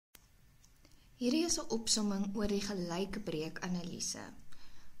Hierdie is 'n opsomming oor die gelykbreek analise.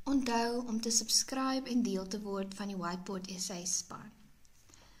 Onthou om te subscribe en deel te word van die Whiteboard essay span.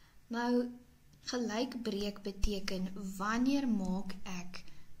 Nou, gelykbreek beteken wanneer maak ek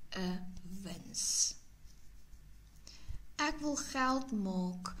 'n wins? Ek wil geld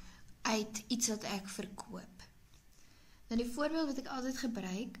maak uit iets wat ek verkoop. Nou die voorbeeld wat ek altyd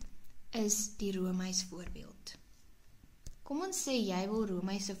gebruik is die roomys voorbeeld. Kom ons sê jy wil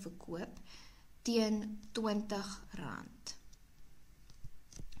roomyse verkoop teen R20.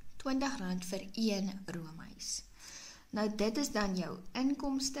 R20 vir 1 roomys. Nou dit is dan jou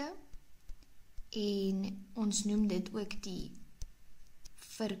inkomste en ons noem dit ook die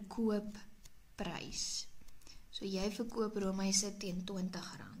verkoopprys. So jy verkoop roomyse teen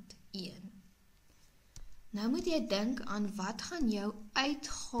R20. Nou moet jy dink aan wat gaan jou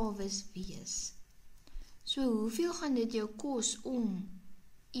uitgawes wees. So hoeveel gaan dit jou kos om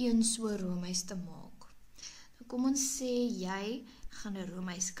een so roomys te maak? Nou kom ons sê jy gaan 'n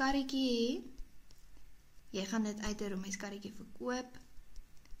roomyskarretjie hê. Jy gaan dit uit 'n roomyskarretjie verkoop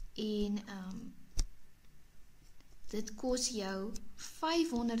en dit kos jou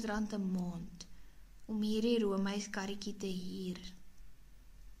R500 'n maand om hierdie roomyskarretjie te huur.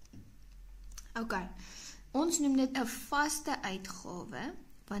 OK. Ons noem dit 'n vaste uitgawe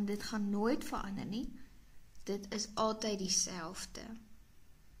want dit gaan nooit verander nie. Dit is altyd dieselfde.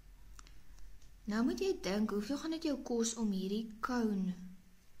 Nou moet jy dink, hoeveel gaan dit jou kos om hierdie koun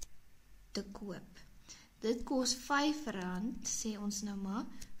te koop? Dit kos R5, sê ons nou maar,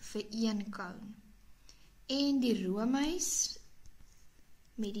 vir 1 koun. En die roomys,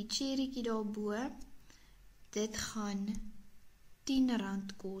 met die cherrytjie daarbo, dit gaan R10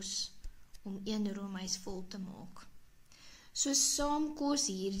 kos om 1 roomys vol te maak. So saam kos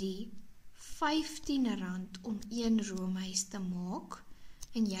hierdie R15 om 1 roomys te maak,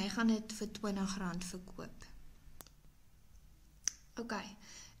 en jy gaan dit vir R20 verkoop. OK,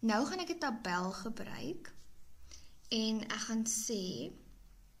 nou gaan ek 'n tabel gebruik, en ek gaan sê,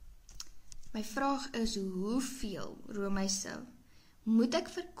 my vraag is, hoeveel roomyse moet ek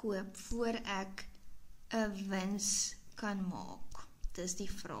verkoop, voor ek 'n wins kan maak? Dis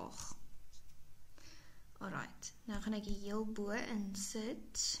die vraag. Alright, nou gaan ek hier heel bo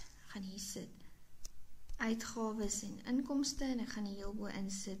insit, gaan hier sit uitgawes en inkomste, en ek gaan hier heel bo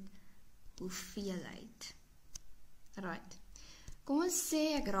insit hoeveelheid. Right. Kom ons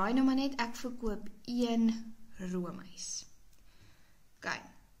sê, ek raai nou maar net, ek verkoop 1 roomys. OK.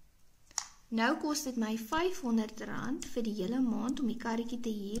 Nou kos dit my R500 vir die hele maand om die karretjie te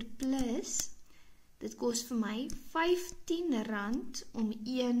huur, plus dit kos vir my R15 om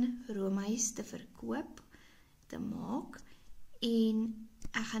 1 roomys te verkoop, te maak, en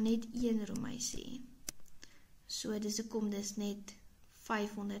ek gaan net 1 roomys hê. So dis hoekom dis net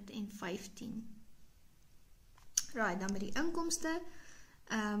 515. Right, dan met die inkomste,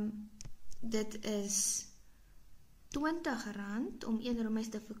 dit is R20 om 1 roomys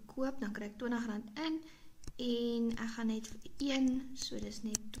te verkoop, dan kry ek R20 in, en ek gaan net vir 1, so dis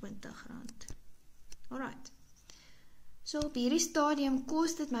net R20. Alright. So op hierdie stadium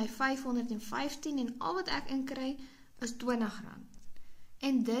kos dit my 515 en al wat ek inkry is R20.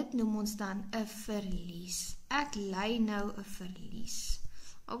 En dit noem ons dan 'n verlies. Ek ly nou 'n verlies.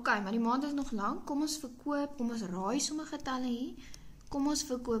 OK, maar die maand is nog lank. Kom ons verkoop, kom ons raai sommige getalle hier. Kom ons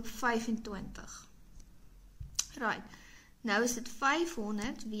verkoop 25. Right. Nou is dit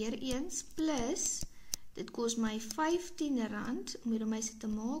 500 weer eens plus dit kos my R15 om die roomyse te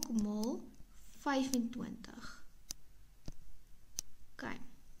maak maal 25. OK.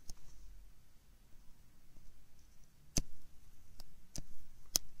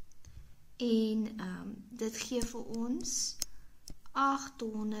 En dit gee vir ons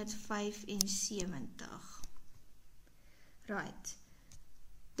 875. Right.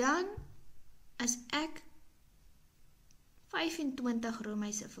 Dan as ek 25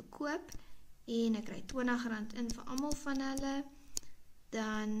 roomyse verkoop en ek kry R20 in vir almal van hulle,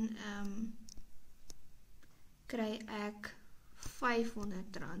 dan kry ek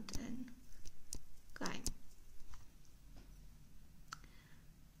R500 in. OK.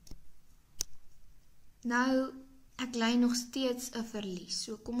 Nou, ek ly nog steeds 'n verlies.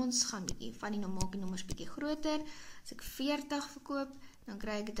 So kom ons gaan bietjie van die maak die nommers bietjie groter. As ek 40 verkoop, dan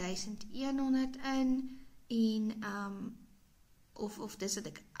kry ek 1100 in en of dis wat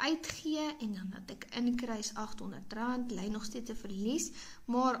ek uitgee en dan wat ek inkry is R800, ly nog steeds 'n verlies,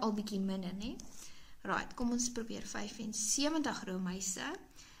 maar al bietjie minder, né? Right, kom ons probeer 75 roomyse.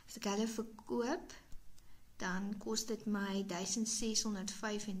 As ek hulle verkoop, dan kos dit my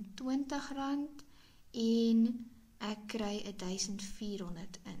R1625 en ek kry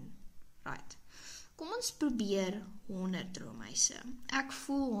 1400 in. Right. ons probeer 100 roomhuise. Ek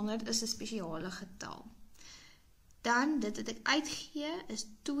voel 100 is 'n spesiale getal. Dan, dit wat ek uitgee, is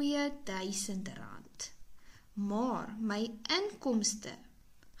R2000. Maar, my inkomste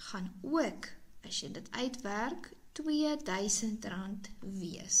gaan ook, as jy dit uitwerk, R2000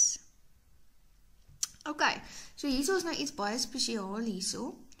 wees. Ok, so hierso is nou iets baie spesiaal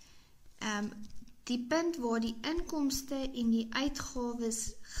hierso. Die punt waar die inkomste en die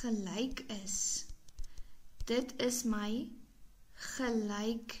uitgawes gelyk is, dit is my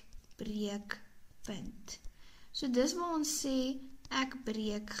gelykbreekpunt. So dis waar ons sê, ek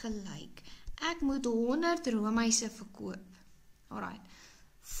breek gelyk. Ek moet 100 roomhuise verkoop. Alright.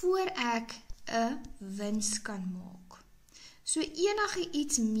 Voor ek 'n wins kan maak. So enige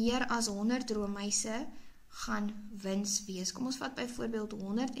iets meer as 100 roomhuise gaan wins wees. Kom ons vat byvoorbeeld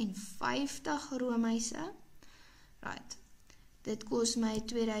 150 roomhuise. Right. Dit kos my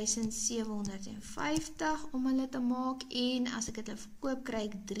 2750 om hulle te maak en as ek dit verkoop kry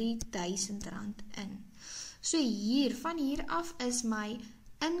ek R3000 in. So hier, van hier af is my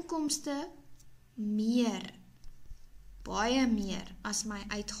inkomste meer, baie meer as my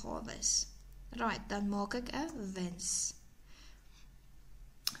uitgawes. Right, dan maak ek 'n wins.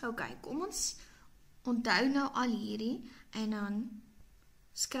 Ok, kom ons onthou nou al hierdie en dan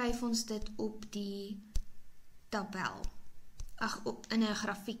skryf ons dit op die tabel. In 'n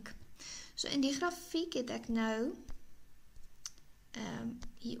grafiek. So in die grafiek het ek nou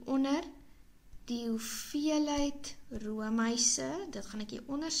hieronder die hoeveelheid roomhuise, dit gaan ek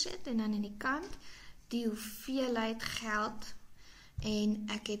hieronder sit en dan in die kant die hoeveelheid geld en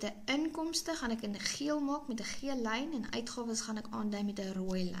ek het 'n inkomste, gaan ek in geel maak met 'n geel lyn en uitgawes gaan ek aandui met 'n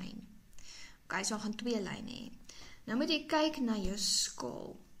rooi lyn. Ok, so gaan 2 lyne hê. Nou moet jy kyk na jou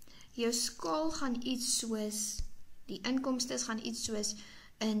skaal. Jou skaal gaan iets soos, die inkomstes gaan iets soos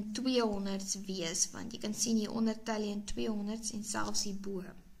in 200s wees, want jy kan sien hier onder tel jy in 200s en selfs hierbo.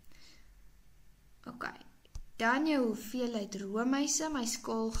 Ok, dan jou hoeveelheid roomhuise, my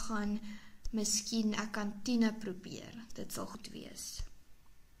skaal gaan miskien, ek kan 10 probeer, dit sal goed wees.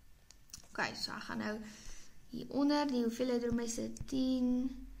 Ok, so ek gaan nou hieronder die hoeveelheid roomhuise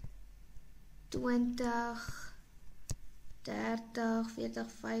 10, 20, 30,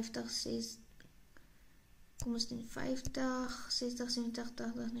 40, 50, 60, kom ons doen 50, 60, 70,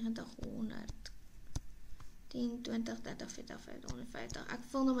 80, 90, 100, 10, 20, 30, 40, 50, 150. Ek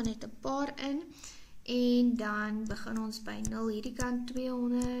vul nou maar net 'n paar in en dan begin ons by 0, hierdie kant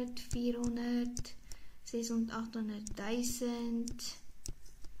 200, 400, 600, 800, 1000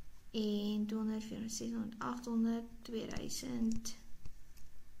 en 200, 400, 600, 800, 2000.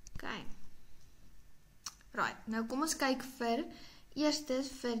 Ok. Right, nou kom ons kyk eerstens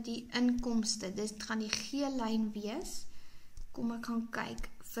vir die inkomste. Dit gaan die geel lyn wees. Kom ek gaan kyk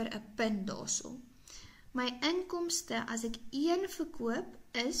vir 'n punt daarso. My inkomste as ek 1 verkoop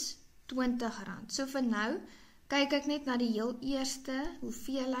is R20. So vir nou kyk ek net na die heel eerste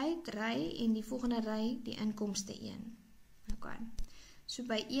hoeveelheid ry en die volgende ry die inkomste 1. Ok. So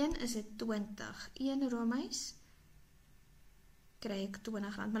by 1 is dit 20. 1 roomhuis kry ek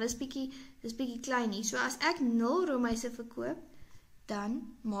R20, maar dis bietjie klein hier. So as ek 0 roomhuise verkoop,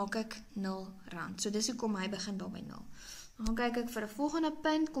 dan maak ek R0. So dis hoekom hy begin daar by 0. Dan kyk ek vir 'n volgende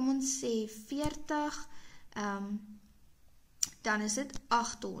punt, kom ons sê 40, dan is dit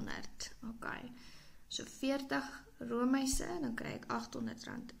 800. Ok, so 40 roomhuise, dan kry ek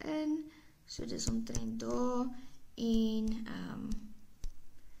R800 in, so dis omtrent daar, en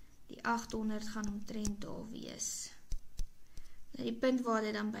die 800 gaan omtrent daar wees. Nou die punt waar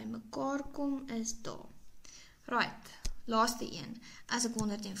dit dan by mekaar kom is daar. Right, laaste een. As ek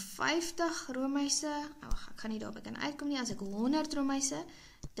 150 roomhuise, ek gaan nie daarby kan uitkom nie, as ek 100 roomhuise,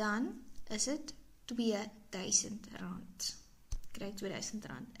 dan is dit R2000. Kry R2000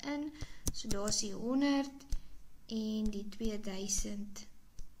 in, so daar is die 100 en die 2000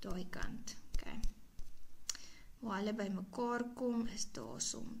 daai kant. Okay. Waar hulle by mekaar kom is daar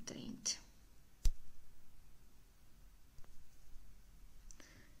so omtrent.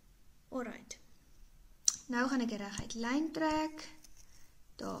 Alright. Nou gaan ek 'n reguit lyn trek.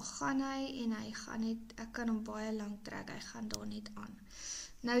 Daar gaan hy en hy gaan net, ek kan hom baie lank trek, hy gaan daar net aan.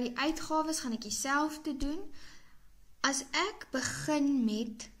 Nou die uitgawes gaan ek dieselfde doen. As ek begin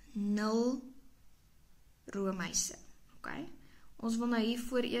met 0 roomhuise, okay? Ons wil nou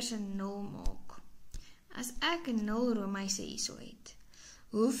hiervoor eers 'n 0 maak. As ek 'n 0 roomhuise hierso het,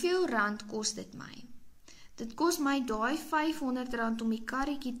 hoeveel rand kos dit my? Dit kos my daai R500 om die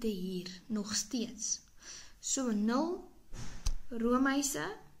karretjie te huur, nog steeds. So 0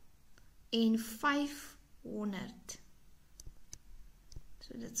 roomhuise en 500.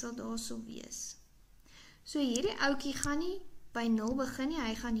 So dit sal daar so wees. So hierdie ouetjie gaan nie by 0 begin nie,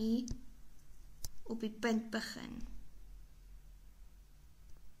 hy gaan hier op die punt begin.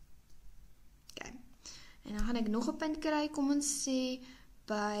 Okay. En dan gaan ek nog 'n punt kry, kom ons sê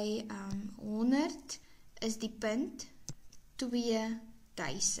by 100 is die punt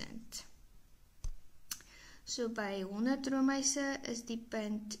 2000. So by 100 roomhuise is die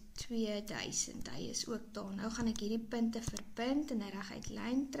punt 2000, hy is ook daar. Nou gaan ek hierdie punte verpunt en 'n reguit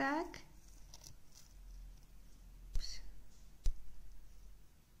lyn trek.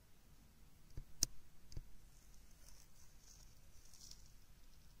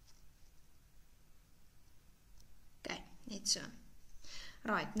 Okay, net so.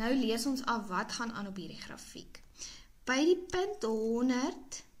 Right, nou lees ons af wat gaan aan op hierdie grafiek. By die punt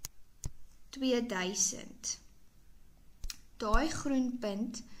 100, 2000. Daai groen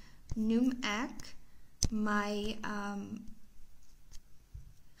punt noem ek my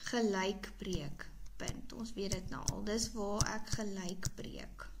gelykbreekpunt. Ons weet dit nou al, dis waar ek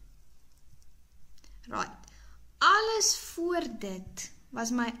gelykbreek. Right, alles voor dit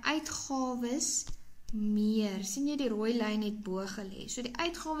was my uitgawes meer. Sien jy die rooi lyn het bo gelê? So die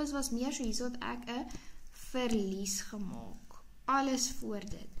uitgawes was meer, so hierso het ek 'n verlies gemaak. Alles voor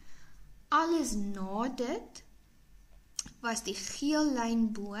dit. Alles na dit was die geel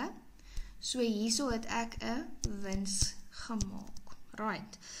lyn bo, so hierso het ek 'n wins gemaak.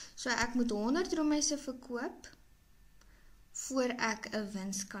 Right, so ek moet 100 roomhuise verkoop, voor ek 'n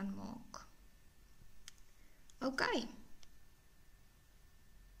wins kan maak. Okay.